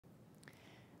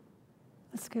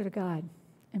Let's go to God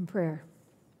in prayer.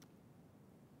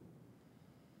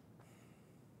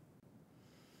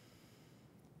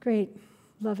 Great,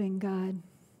 loving God,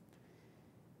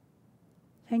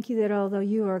 thank you that although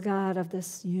you are God of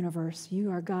this universe,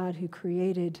 you are God who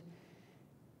created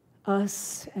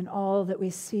us and all that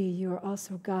we see. You are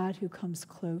also God who comes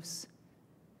close,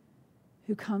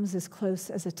 who comes as close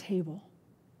as a table,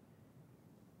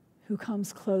 who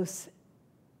comes close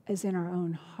as in our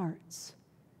own hearts,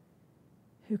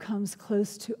 who comes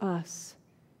close to us.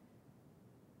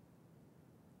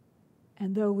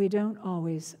 And though we don't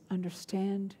always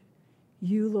understand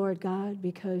you, Lord God,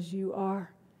 because your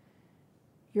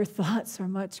thoughts are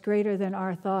much greater than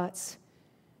our thoughts.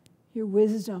 Your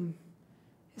wisdom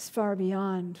is far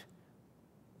beyond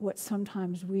what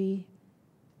sometimes we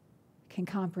can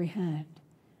comprehend.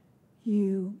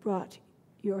 You brought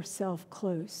yourself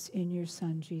close in your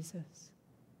Son, Jesus.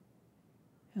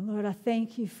 And Lord, I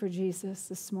thank you for Jesus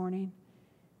this morning.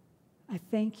 I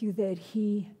thank you that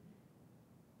he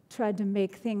tried to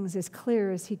make things as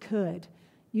clear as he could,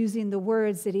 using the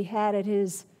words that he had at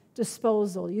his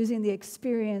disposal, using the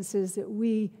experiences that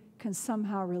we can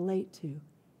somehow relate to.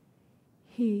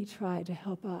 He tried to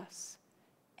help us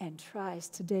and tries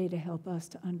today to help us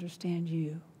to understand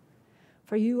you.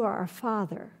 For you are our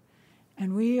Father,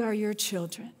 and we are your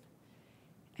children.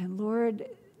 And Lord,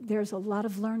 there's a lot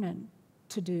of learning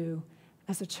to do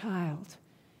as a child.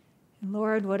 And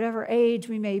Lord, whatever age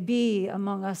we may be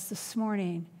among us this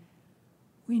morning,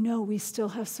 we know we still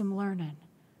have some learning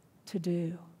to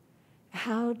do.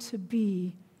 How to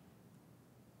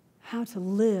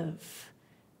live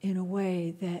in a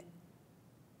way that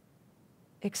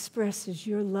expresses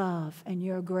your love and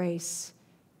your grace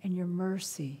and your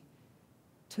mercy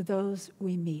to those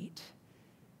we meet.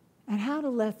 And how to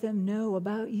let them know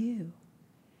about you.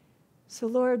 So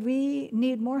Lord, we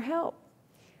need more help.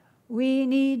 We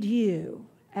need you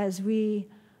as we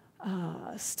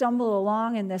stumble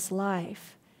along in this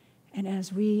life and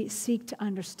as we seek to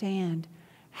understand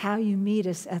how you meet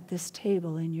us at this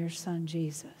table in your Son,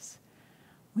 Jesus.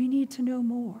 We need to know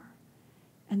more.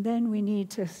 And then we need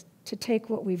to take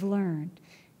what we've learned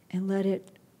and let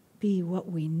it be what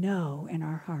we know in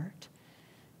our heart.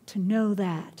 To know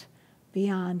that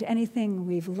beyond anything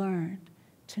we've learned,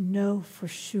 to know for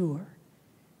sure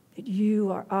that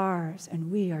you are ours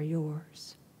and we are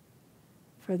yours.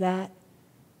 For that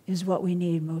is what we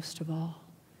need most of all.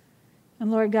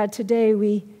 And Lord God, today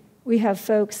we have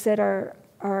folks that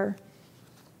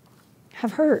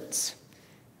have hurts.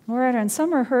 Lord, and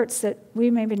some are hurts that we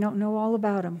maybe don't know all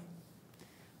about them.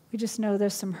 We just know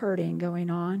there's some hurting going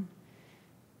on.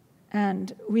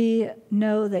 And we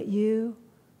know that you,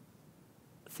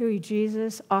 through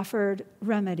Jesus, offered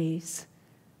remedies.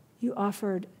 You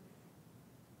offered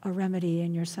a remedy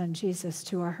in your Son, Jesus,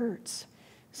 to our hurts.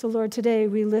 So, Lord, today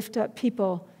we lift up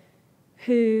people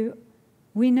who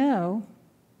we know,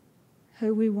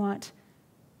 who we want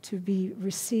to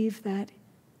receive that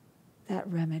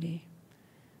remedy.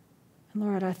 And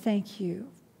Lord, I thank you.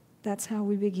 That's how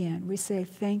we begin. We say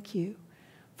thank you,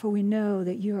 for we know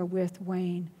that you are with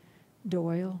Wayne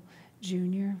Doyle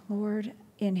Jr., Lord,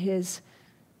 in his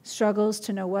struggles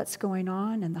to know what's going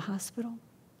on in the hospital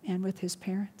and with his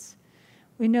parents.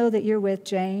 We know that you're with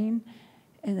Jane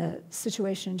in the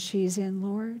situation she's in,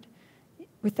 Lord.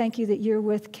 We thank you that you're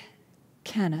with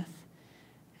Kenneth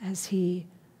as he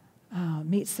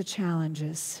meets the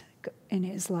challenges in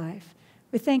his life.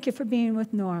 We thank you for being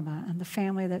with Norma and the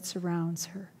family that surrounds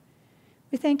her.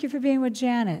 We thank you for being with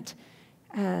Janet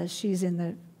as she's in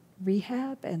the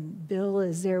rehab and Bill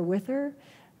is there with her,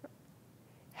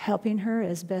 helping her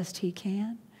as best he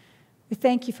can. We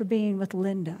thank you for being with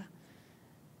Linda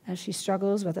as she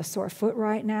struggles with a sore foot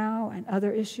right now and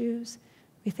other issues.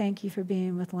 We thank you for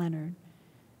being with Leonard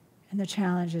and the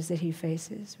challenges that he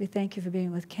faces. We thank you for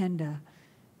being with Kenda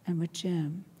and with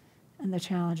Jim and the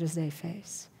challenges they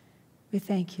face. We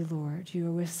thank you, Lord, you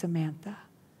are with Samantha.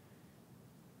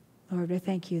 Lord, we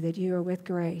thank you that you are with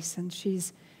Grace, and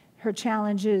her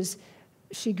challenges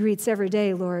she greets every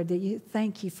day, Lord, that you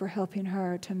thank you for helping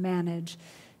her to manage,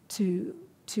 to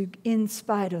in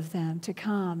spite of them, to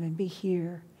come and be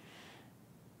here,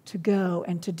 to go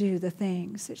and to do the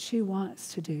things that she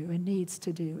wants to do and needs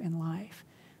to do in life.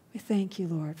 We thank you,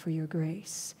 Lord, for your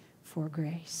grace, for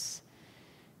Grace.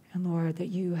 And Lord, that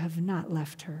you have not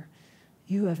left her.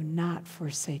 You have not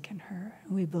forsaken her.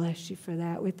 And we bless you for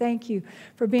that. We thank you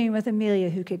for being with Amelia,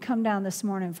 who could come down this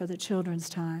morning for the children's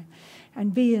time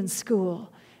and be in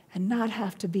school and not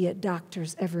have to be at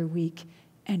doctors every week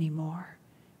anymore.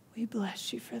 We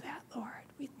bless you for that, Lord.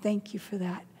 We thank you for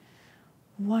that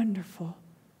wonderful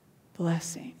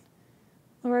blessing.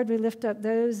 Lord, we lift up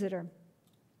those that are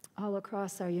all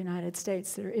across our United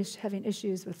States that are having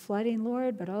issues with flooding,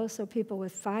 Lord, but also people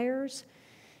with fires.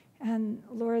 And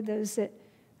Lord, those that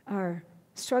are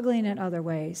struggling in other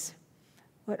ways,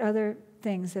 what other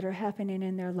things that are happening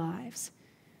in their lives.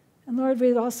 And Lord,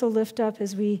 we also lift up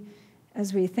as we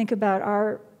think about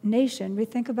our nation, we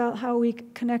think about how we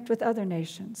connect with other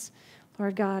nations,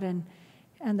 Lord God,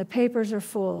 and the papers are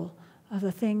full of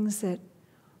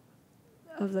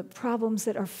of the problems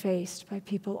that are faced by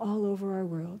people all over our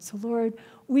world. So Lord,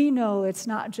 we know it's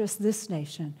not just this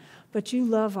nation, but you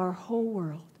love our whole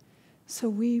world. So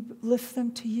we lift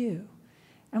them to you.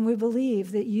 And we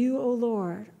believe that you, O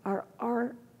Lord,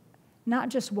 are not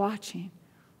just watching,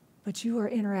 but you are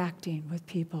interacting with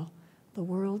people the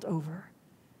world over,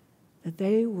 that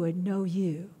they would know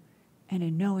you, and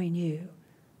in knowing you,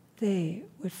 they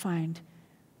would find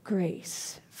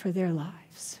grace for their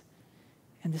lives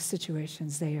and the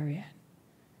situations they are in.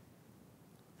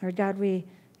 Lord God,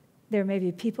 there may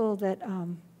be people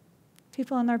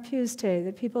people in our pews today,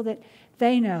 the people that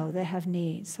they know that have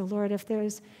needs. So Lord, if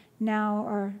there's now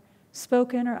are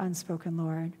spoken or unspoken,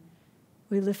 Lord,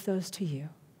 we lift those to you.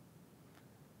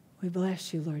 We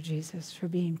bless you, Lord Jesus, for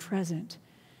being present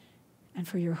and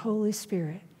for your Holy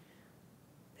Spirit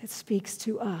that speaks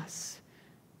to us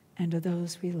and to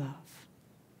those we love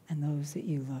and those that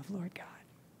you love, Lord God.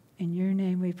 In your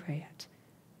name we pray it.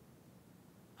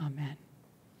 Amen.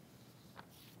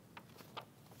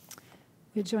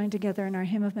 We join together in our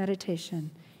hymn of meditation,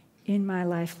 In My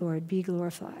Life, Lord, Be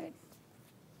Glorified.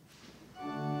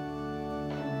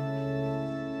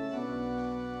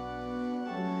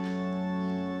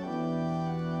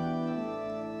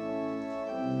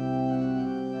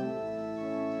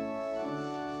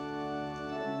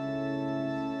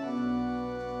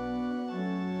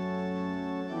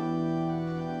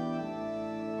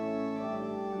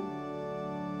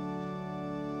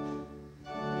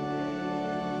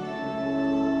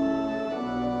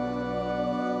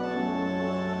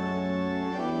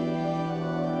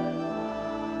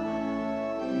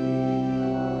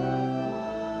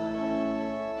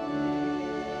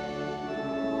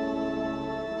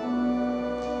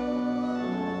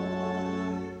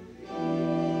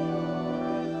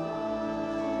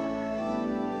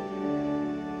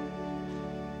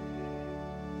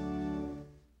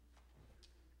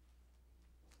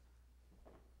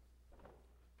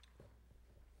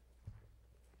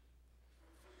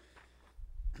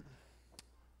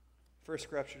 First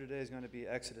scripture today is going to be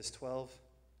Exodus 12,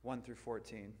 1 through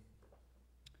 14.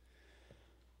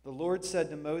 The Lord said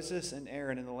to Moses and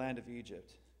Aaron in the land of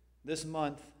Egypt, "This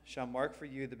month shall mark for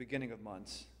you the beginning of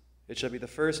months. It shall be the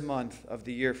first month of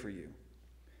the year for you.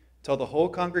 Tell the whole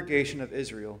congregation of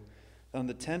Israel that on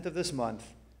the 10th of this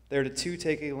month they are to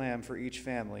take a lamb for each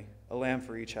family, a lamb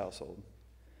for each household.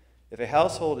 If a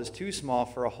household is too small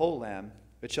for a whole lamb,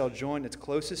 it shall join its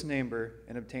closest neighbor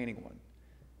in obtaining one.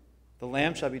 The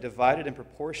lamb shall be divided in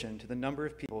proportion to the number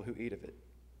of people who eat of it.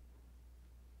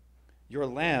 Your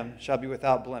lamb shall be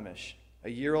without blemish, a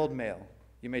year-old male.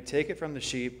 You may take it from the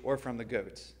sheep or from the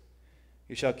goats.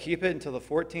 You shall keep it until the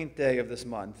 14th day of this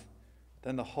month.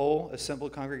 Then the whole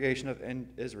assembled congregation of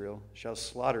Israel shall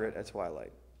slaughter it at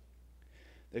twilight.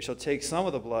 They shall take some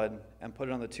of the blood and put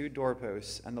it on the 2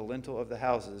 doorposts and the lintel of the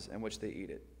houses in which they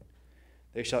eat it.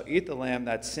 They shall eat the lamb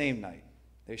that same night.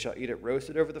 They shall eat it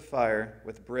roasted over the fire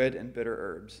with bread and bitter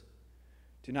herbs.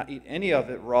 Do not eat any of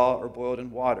it raw or boiled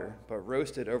in water, but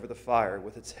roasted over the fire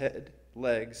with its head,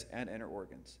 legs, and inner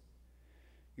organs.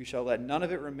 You shall let none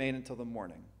of it remain until the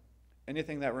morning.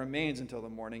 Anything that remains until the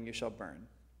morning you shall burn.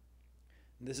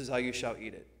 And this is how you shall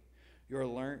eat it. Your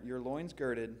loins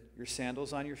girded, your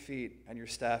sandals on your feet, and your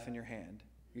staff in your hand.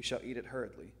 You shall eat it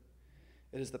hurriedly.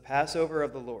 It is the Passover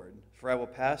of the Lord, for I will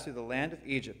pass through the land of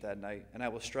Egypt that night, and I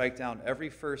will strike down every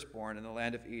firstborn in the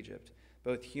land of Egypt,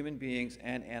 both human beings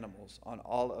and animals. On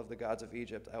all of the gods of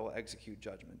Egypt I will execute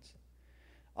judgments.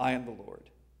 I am the Lord.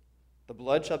 The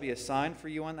blood shall be a sign for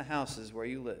you on the houses where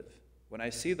you live. When I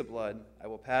see the blood, I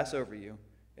will pass over you,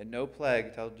 and no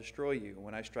plague shall destroy you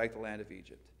when I strike the land of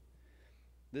Egypt.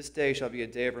 This day shall be a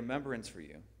day of remembrance for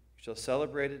you. You shall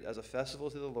celebrate it as a festival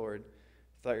to the Lord.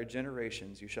 Throughout your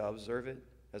generations you shall observe it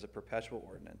as a perpetual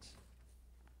ordinance."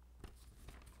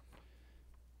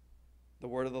 The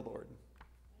word of the Lord.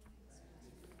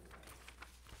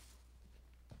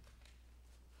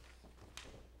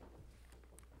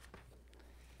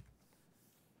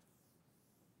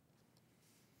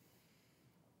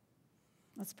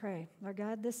 Let's pray. Lord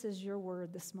God, this is your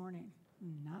word this morning,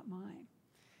 not mine.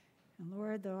 And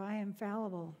Lord, though I am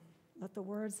fallible, let the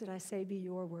words that I say be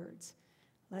your words.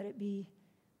 Let it be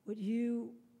what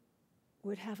you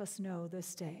would have us know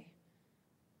this day.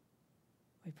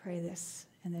 We pray this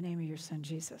in the name of your Son,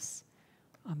 Jesus.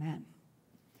 Amen.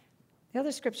 The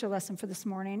other scripture lesson for this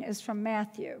morning is from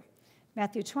Matthew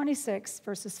 26,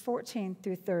 verses 14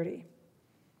 through 30.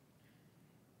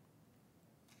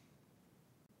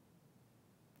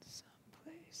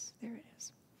 Someplace, there it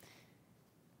is.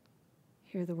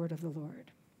 Hear the word of the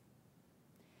Lord.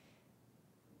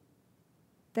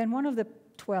 Then one of the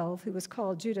 12, who was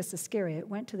called Judas Iscariot,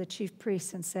 went to the chief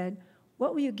priests and said,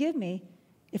 "What will you give me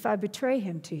if I betray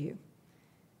him to you?"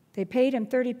 They paid him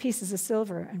 30 pieces of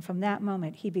silver, and from that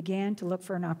moment he began to look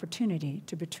for an opportunity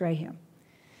to betray him.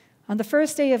 On the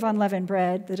first day of unleavened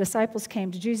bread, the disciples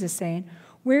came to Jesus saying,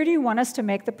 "Where do you want us to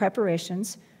make the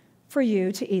preparations for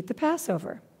you to eat the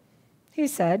Passover?" He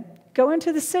said, "Go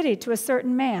into the city to a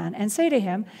certain man and say to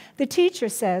him, 'The teacher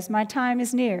says, my time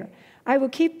is near. I will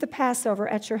keep the Passover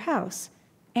at your house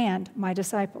and my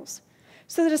disciples.'"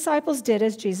 So the disciples did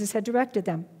as Jesus had directed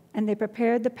them, and they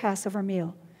prepared the Passover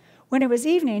meal. When it was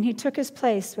evening, he took his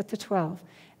place with the 12,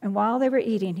 and while they were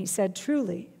eating, he said,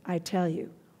 "Truly, I tell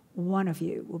you, one of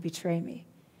you will betray me."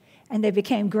 And they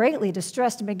became greatly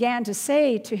distressed and began to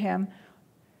say to him,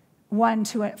 one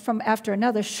from after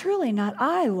another, "Surely not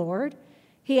I, Lord."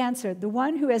 He answered, "The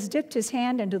one who has dipped his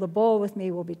hand into the bowl with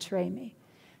me will betray me.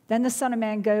 Then the Son of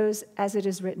Man goes as it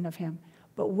is written of him.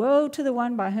 But woe to the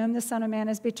one by whom the Son of Man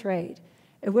is betrayed.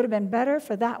 It would have been better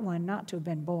for that one not to have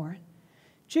been born."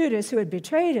 Judas, who had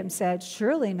betrayed him, said,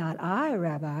 "Surely not I,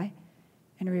 Rabbi."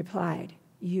 And he replied,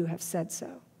 "You have said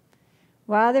so."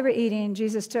 While they were eating,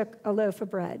 Jesus took a loaf of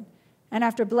bread, and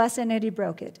after blessing it, he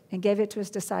broke it and gave it to his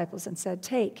disciples and said,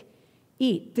 "Take,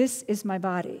 eat, this is my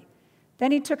body."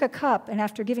 Then he took a cup, and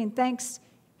after giving thanks,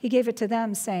 he gave it to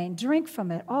them, saying, "Drink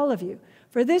from it, all of you,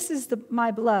 for this is my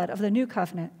blood of the new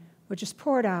covenant, which is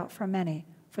poured out for many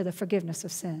for the forgiveness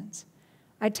of sins.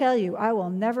 I tell you, I will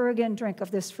never again drink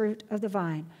of this fruit of the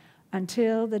vine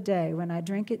until the day when I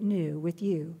drink it new with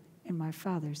you in my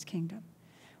Father's kingdom."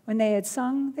 When they had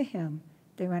sung the hymn,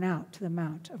 they went out to the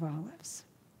Mount of Olives.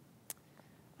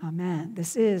 Amen.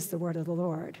 This is the word of the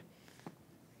Lord.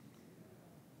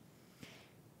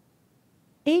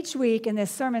 Each week in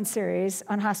this sermon series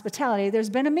on hospitality, there's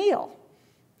been a meal.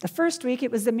 The first week,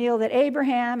 it was the meal that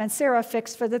Abraham and Sarah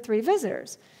fixed for the 3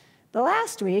 visitors. The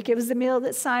last week, it was the meal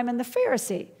that Simon the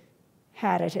Pharisee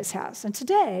had at his house. And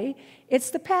today,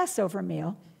 it's the Passover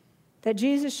meal that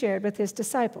Jesus shared with his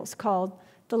disciples, called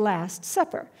the Last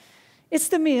Supper. It's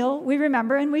the meal we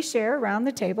remember and we share around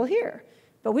the table here,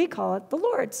 but we call it the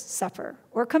Lord's Supper,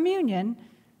 or communion,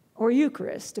 or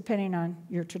Eucharist, depending on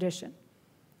your tradition.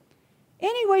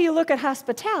 Any way you look at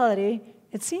hospitality,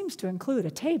 it seems to include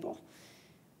a table.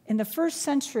 In the first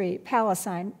century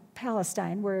Palestine,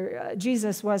 where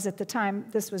Jesus was at the time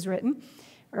this was written,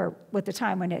 or at the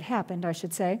time when it happened, I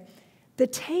should say, the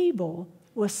table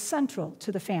was central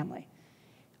to the family.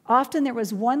 Often there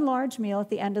was one large meal at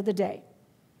the end of the day.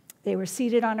 They were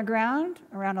seated on the ground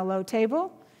around a low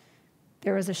table.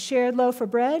 There was a shared loaf of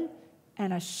bread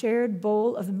and a shared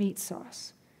bowl of meat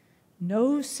sauce.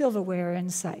 No silverware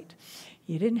in sight.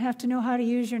 You didn't have to know how to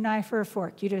use your knife or a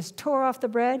fork. You just tore off the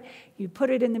bread, you put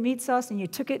it in the meat sauce, and you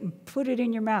took it and put it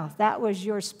in your mouth. That was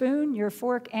your spoon, your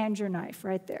fork, and your knife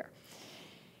right there.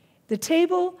 The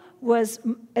table was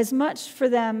as much for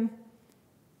them,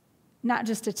 not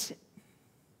just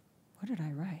what did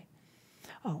I write?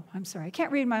 Oh, I'm sorry. I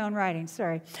can't read my own writing.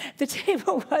 Sorry. The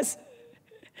table was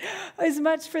as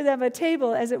much for them a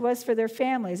table as it was for their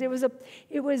families. It was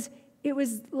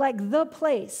like the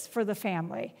place for the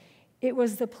family. It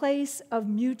was the place of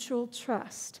mutual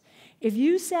trust. If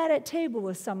you sat at table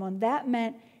with someone, that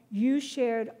meant you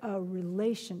shared a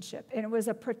relationship, and it was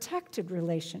a protected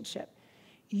relationship.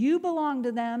 You belonged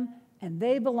to them, and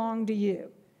they belonged to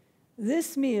you.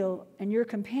 This meal and your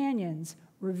companions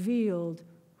revealed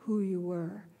who you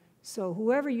were. So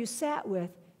whoever you sat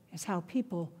with is how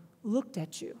people looked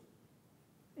at you.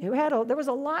 There was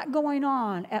a lot going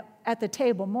on at the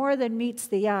table, more than meets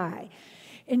the eye.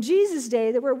 In Jesus'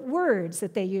 day, there were words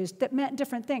that they used that meant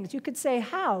different things. You could say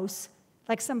house,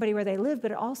 like somebody where they lived,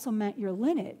 but it also meant your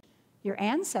lineage. Your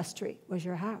ancestry was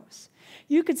your house.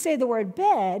 You could say the word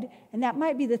bed, and that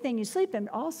might be the thing you sleep in.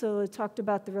 Also, it talked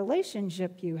about the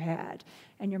relationship you had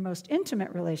and your most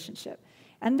intimate relationship.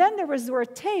 And then there was the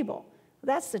word table.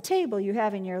 That's the table you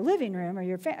have in your living room or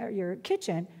your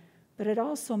kitchen, but it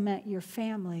also meant your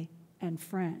family and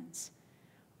friends.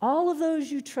 All of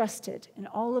those you trusted and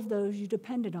all of those you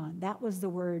depended on, that was the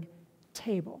word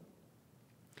table.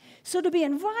 So to be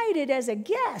invited as a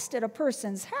guest at a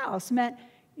person's house meant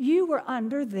you were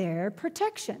under their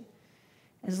protection.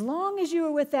 As long as you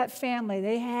were with that family,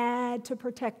 they had to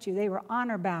protect you. They were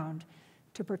honor bound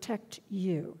to protect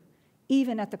you,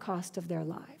 even at the cost of their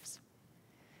lives.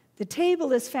 The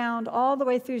table is found all the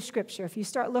way through Scripture. If you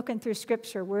start looking through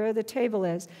Scripture where the table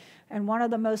is, and one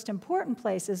of the most important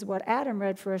places, what Adam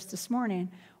read for us this morning,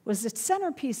 was the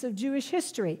centerpiece of Jewish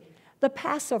history, the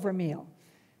Passover meal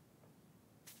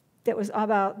that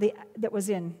was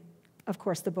in, of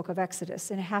course, the book of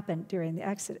Exodus, and it happened during the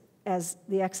Exodus, as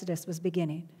the Exodus was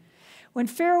beginning. When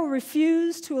Pharaoh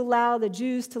refused to allow the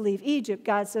Jews to leave Egypt,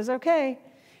 God says, okay,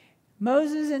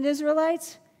 Moses and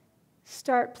Israelites,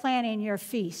 start planning your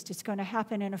feast. It's going to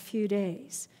happen in a few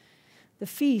days. The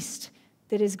feast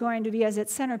that is going to be as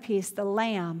its centerpiece, the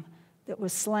lamb that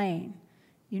was slain.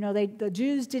 You know, the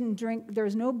Jews didn't drink, there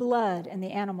was no blood in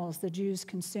the animals the Jews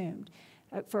consumed.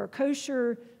 For a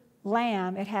kosher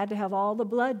lamb, it had to have all the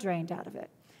blood drained out of it.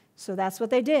 So that's what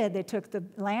they did. They took the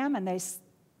lamb and they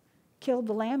killed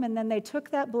the lamb, and then they took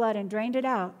that blood and drained it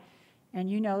out. And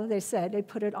you know, they said they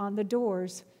put it on the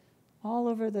doors, all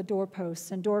over the doorposts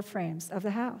and door frames of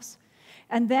the house.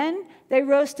 And then they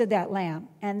roasted that lamb,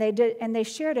 and they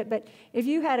shared it. But if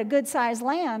you had a good-sized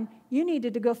lamb, you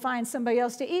needed to go find somebody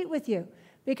else to eat with you,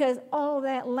 because all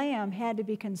that lamb had to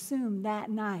be consumed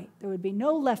that night. There would be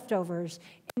no leftovers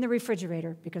in the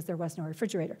refrigerator, because there was no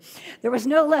refrigerator. There was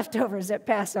no leftovers at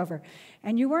Passover.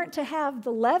 And you weren't to have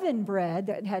the leavened bread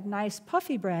that had nice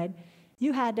puffy bread.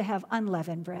 You had to have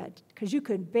unleavened bread, because you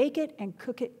could bake it and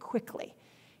cook it quickly,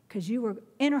 because you were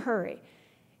in a hurry.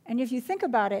 And if you think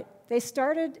about it, they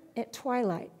started at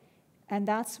twilight, and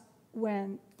that's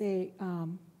when they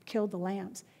killed the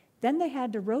lambs. Then they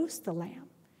had to roast the lamb,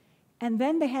 and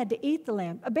then they had to eat the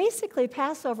lamb. Basically,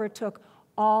 Passover took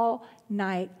all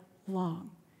night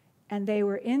long, and they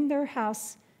were in their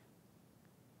house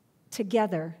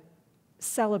together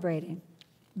celebrating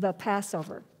the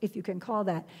Passover, if you can call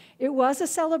that. It was a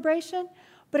celebration,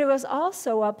 but it was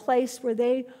also a place where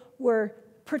they were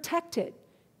protected.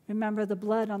 Remember the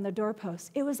blood on the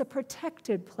doorpost. It was a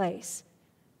protected place.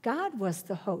 God was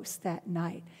the host that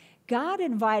night. God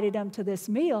invited them to this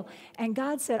meal, and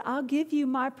God said, I'll give you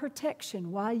my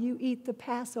protection while you eat the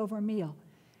Passover meal.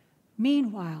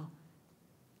 Meanwhile,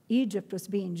 Egypt was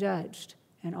being judged,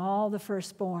 and all the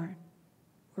firstborn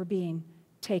were being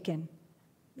taken.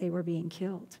 They were being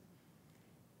killed.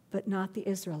 But not the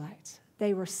Israelites.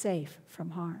 They were safe from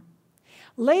harm.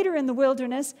 Later in the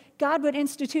wilderness, God would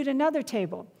institute another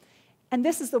table. And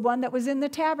this is the one that was in the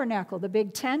tabernacle, the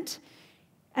big tent.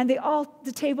 And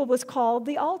the table was called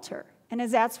the altar. And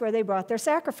that's where they brought their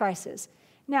sacrifices.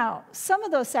 Now, some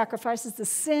of those sacrifices, the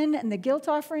sin and the guilt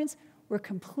offerings, were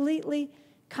completely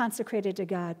consecrated to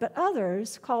God. But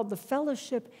others, called the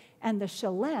fellowship and the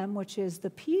shalem, which is the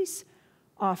peace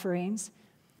offerings,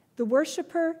 the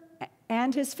worshiper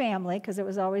and his family, because it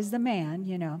was always the man,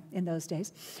 you know, in those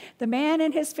days, the man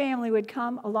and his family would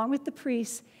come along with the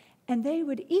priests, and they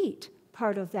would eat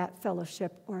part of that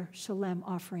fellowship or shalem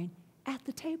offering at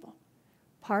the table.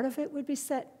 Part of it would be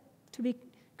set to be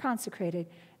consecrated,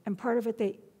 and part of it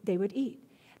they would eat.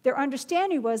 Their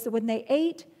understanding was that when they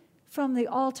ate from the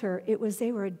altar, it was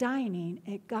they were dining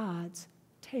at God's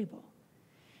table.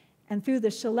 And through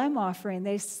the shalem offering,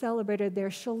 they celebrated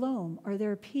their shalom, or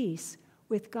their peace,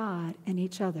 with God and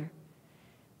each other.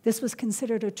 This was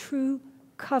considered a true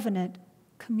covenant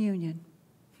communion.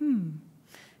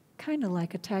 Kind of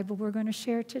like a table we're going to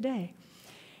share today.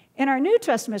 In our New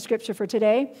Testament scripture for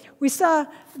today, we saw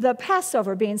the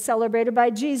Passover being celebrated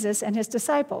by Jesus and his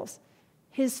disciples,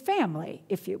 his family,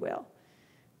 if you will.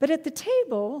 But at the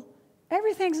table,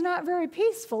 everything's not very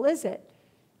peaceful, is it?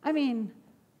 I mean,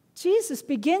 Jesus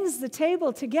begins the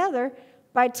table together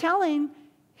by telling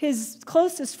his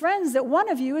closest friends that one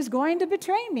of you is going to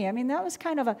betray me. I mean, that was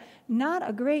kind of not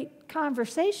a great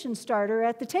conversation starter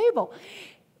at the table.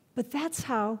 But that's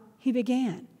how he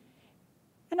began.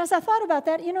 And as I thought about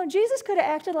that, you know, Jesus could have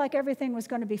acted like everything was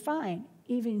going to be fine,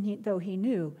 even though he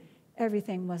knew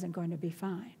everything wasn't going to be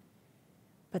fine.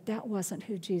 But that wasn't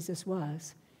who Jesus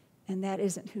was, and that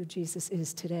isn't who Jesus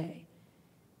is today.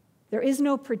 There is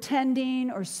no pretending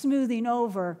or smoothing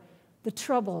over the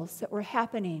troubles that were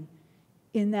happening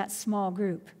in that small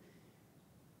group.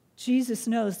 Jesus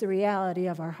knows the reality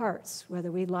of our hearts, whether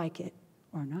we like it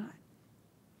or not.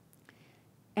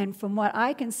 And from what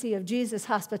I can see of Jesus'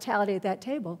 hospitality at that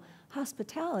table,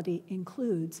 hospitality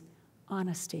includes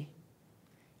honesty.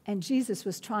 And Jesus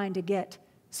was trying to get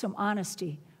some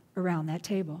honesty around that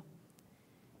table.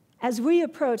 As we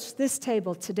approach this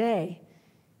table today,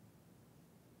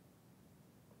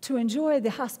 to enjoy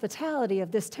the hospitality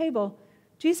of this table,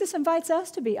 Jesus invites us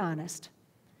to be honest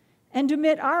and to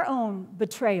admit our own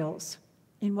betrayals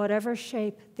in whatever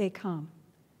shape they come.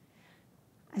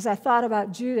 As I thought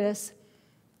about Judas,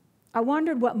 I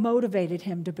wondered what motivated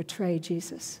him to betray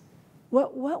Jesus.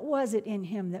 What was it in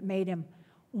him that made him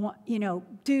want,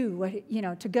 do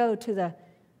what, to go to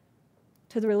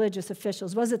the religious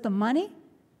officials? Was it the money?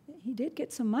 He did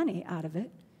get some money out of it.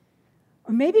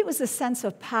 Or maybe it was a sense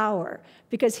of power,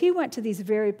 because he went to these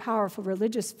very powerful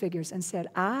religious figures and said,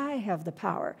 I have the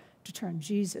power to turn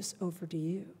Jesus over to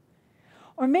you.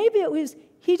 Or maybe it was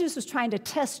he just was trying to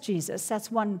test Jesus.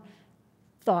 That's one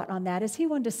thought on that, is he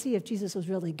wanted to see if Jesus was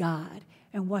really God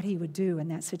and what he would do in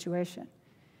that situation.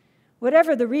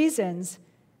 Whatever the reasons,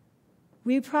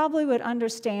 we probably would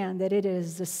understand that it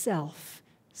is the self,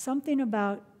 something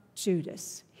about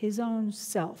Judas, his own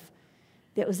self,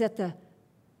 that was at the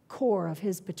core of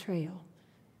his betrayal.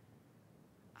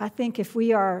 I think if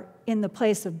we are in the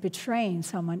place of betraying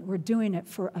someone, we're doing it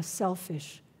for a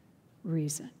selfish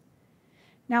reason.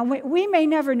 Now, we may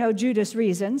never know Judas'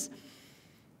 reasons,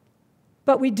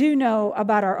 but we do know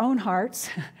about our own hearts.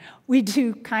 We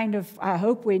do I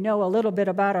hope we know a little bit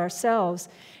about ourselves.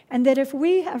 And that if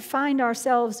we find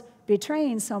ourselves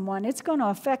betraying someone, it's going to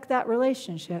affect that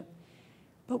relationship.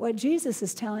 But what Jesus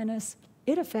is telling us,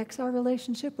 it affects our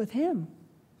relationship with him,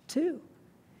 too.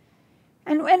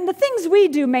 And the things we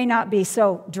do may not be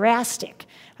so drastic.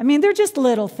 I mean, they're just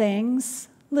little things,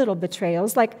 little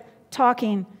betrayals, like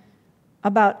talking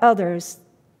about others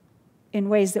in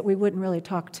ways that we wouldn't really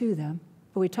talk to them,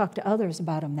 but we talk to others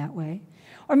about them that way.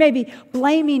 Or maybe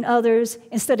blaming others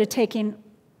instead of taking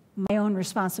my own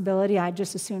responsibility. I'd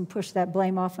just as soon push that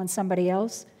blame off on somebody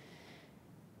else.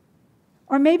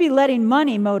 Or maybe letting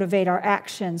money motivate our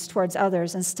actions towards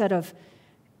others instead of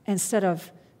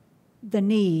the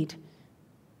need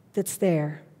that's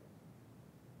there.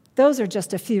 Those are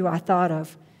just a few I thought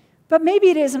of. But maybe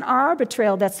it isn't our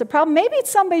betrayal that's the problem. Maybe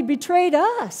it's somebody betrayed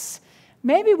us.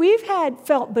 Maybe we've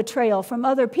felt betrayal from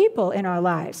other people in our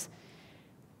lives.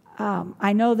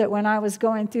 I know that when I was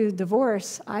going through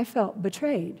divorce, I felt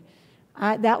betrayed.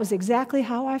 That was exactly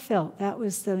how I felt. That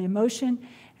was the emotion,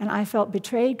 and I felt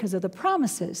betrayed because of the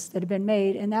promises that had been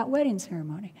made in that wedding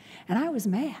ceremony. And I was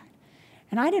mad,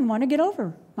 and I didn't want to get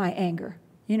over my anger.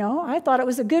 I thought it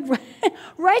was a good,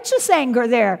 righteous anger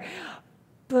there.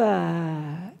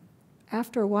 But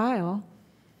after a while,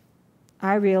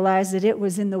 I realized that it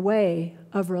was in the way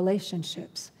of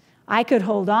relationships. I could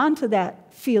hold on to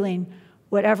that feeling,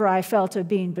 whatever I felt of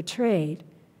being betrayed,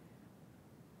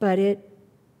 but it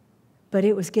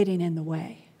was getting in the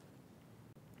way.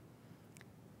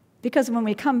 Because when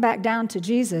we come back down to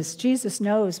Jesus, Jesus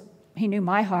knows, he knew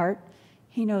my heart,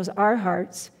 he knows our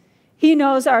hearts, he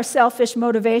knows our selfish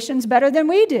motivations better than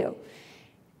we do.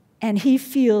 And he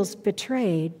feels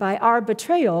betrayed by our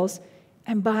betrayals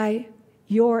and by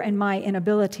your and my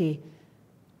inability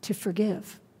to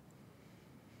forgive.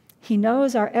 He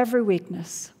knows our every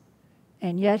weakness,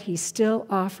 and yet he still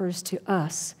offers to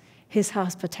us his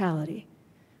hospitality,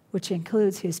 which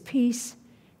includes his peace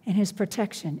and his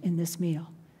protection in this meal,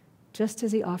 just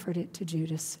as he offered it to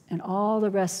Judas and all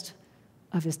the rest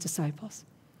of his disciples.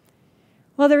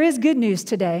 Well, there is good news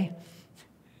today.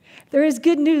 There is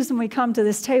good news when we come to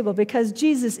this table, because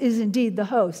Jesus is indeed the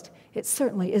host. It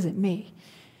certainly isn't me.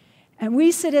 And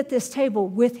we sit at this table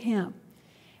with him.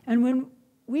 And when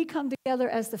we come together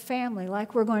as the family,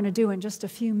 like we're going to do in just a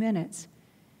few minutes,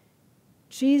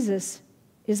 Jesus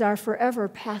is our forever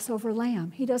Passover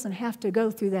lamb. He doesn't have to go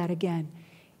through that again.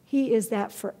 He is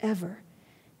that forever.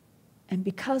 And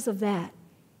because of that,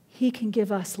 he can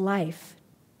give us life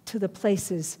to the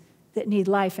places that need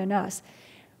life in us.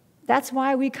 That's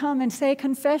why we come and say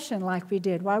confession like we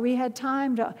did, why we had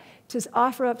time to just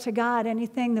offer up to God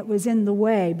anything that was in the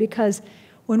way. Because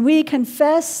when we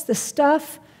confess the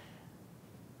stuff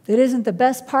that isn't the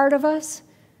best part of us,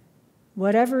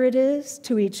 whatever it is,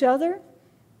 to each other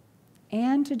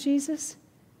and to Jesus,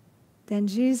 then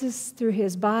Jesus, through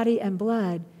his body and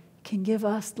blood, can give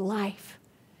us life,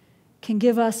 can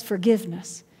give us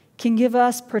forgiveness, can give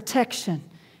us protection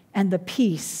and the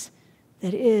peace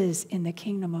that is in the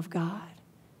kingdom of God.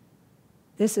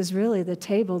 This is really the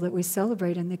table that we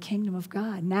celebrate in the kingdom of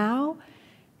God now,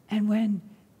 and when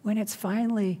it's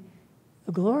finally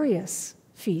a glorious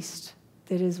feast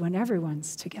that is when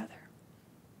everyone's together.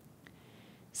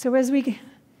 So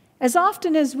as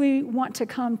often as we want to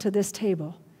come to this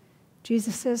table,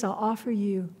 Jesus says, I'll offer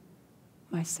you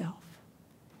myself,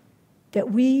 that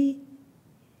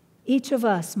each of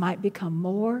us might become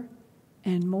more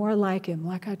and more like him,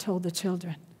 like I told the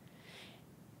children.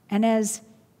 And as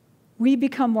we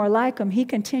become more like him, he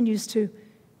continues to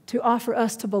offer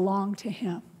us to belong to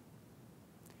him.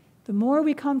 The more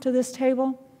we come to this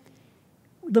table,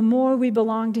 the more we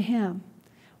belong to him.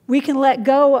 We can let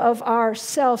go of our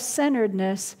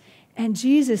self-centeredness, and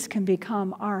Jesus can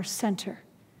become our center,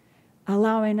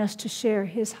 allowing us to share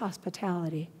his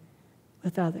hospitality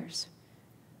with others.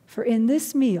 For in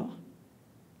this meal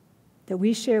that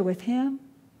we share with him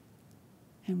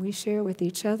and we share with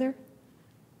each other,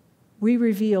 we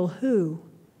reveal who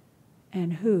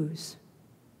and whose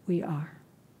we are.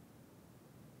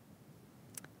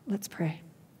 Let's pray.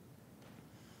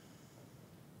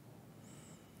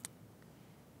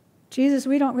 Jesus,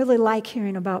 we don't really like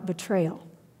hearing about betrayal.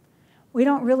 We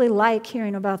don't really like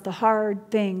hearing about the hard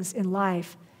things in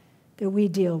life that we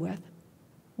deal with,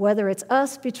 whether it's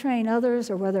us betraying others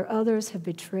or whether others have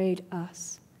betrayed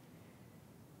us.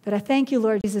 But I thank you,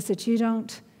 Lord Jesus, that you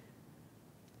don't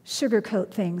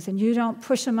sugarcoat things and you don't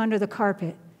push them under the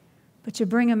carpet, but you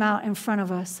bring them out in front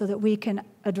of us so that we can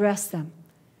address them.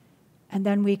 And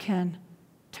then we can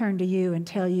turn to you and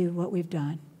tell you what we've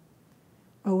done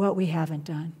or what we haven't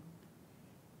done.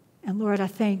 And Lord, I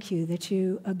thank you that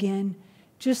you, again,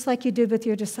 just like you did with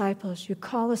your disciples, you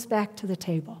call us back to the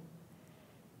table.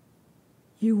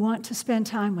 You want to spend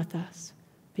time with us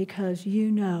because you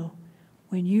know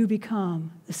when you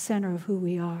become the center of who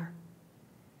we are,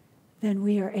 then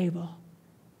we are able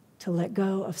to let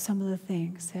go of some of the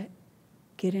things that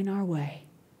get in our way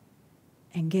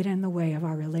and get in the way of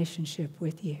our relationship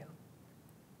with you.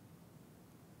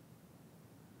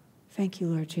 Thank you,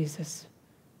 Lord Jesus.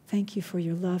 Thank you for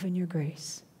your love and your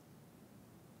grace.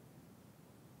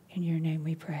 In your name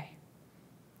we pray.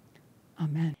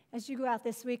 Amen. As you go out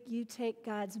this week, you take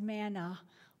God's manna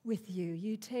with you.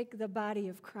 You take the body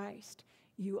of Christ.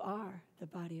 You are the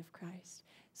body of Christ.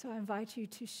 So I invite you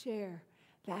to share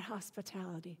that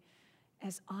hospitality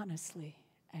as honestly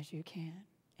as you can.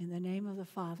 In the name of the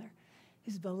Father,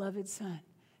 his beloved Son,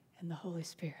 and the Holy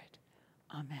Spirit.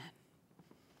 Amen.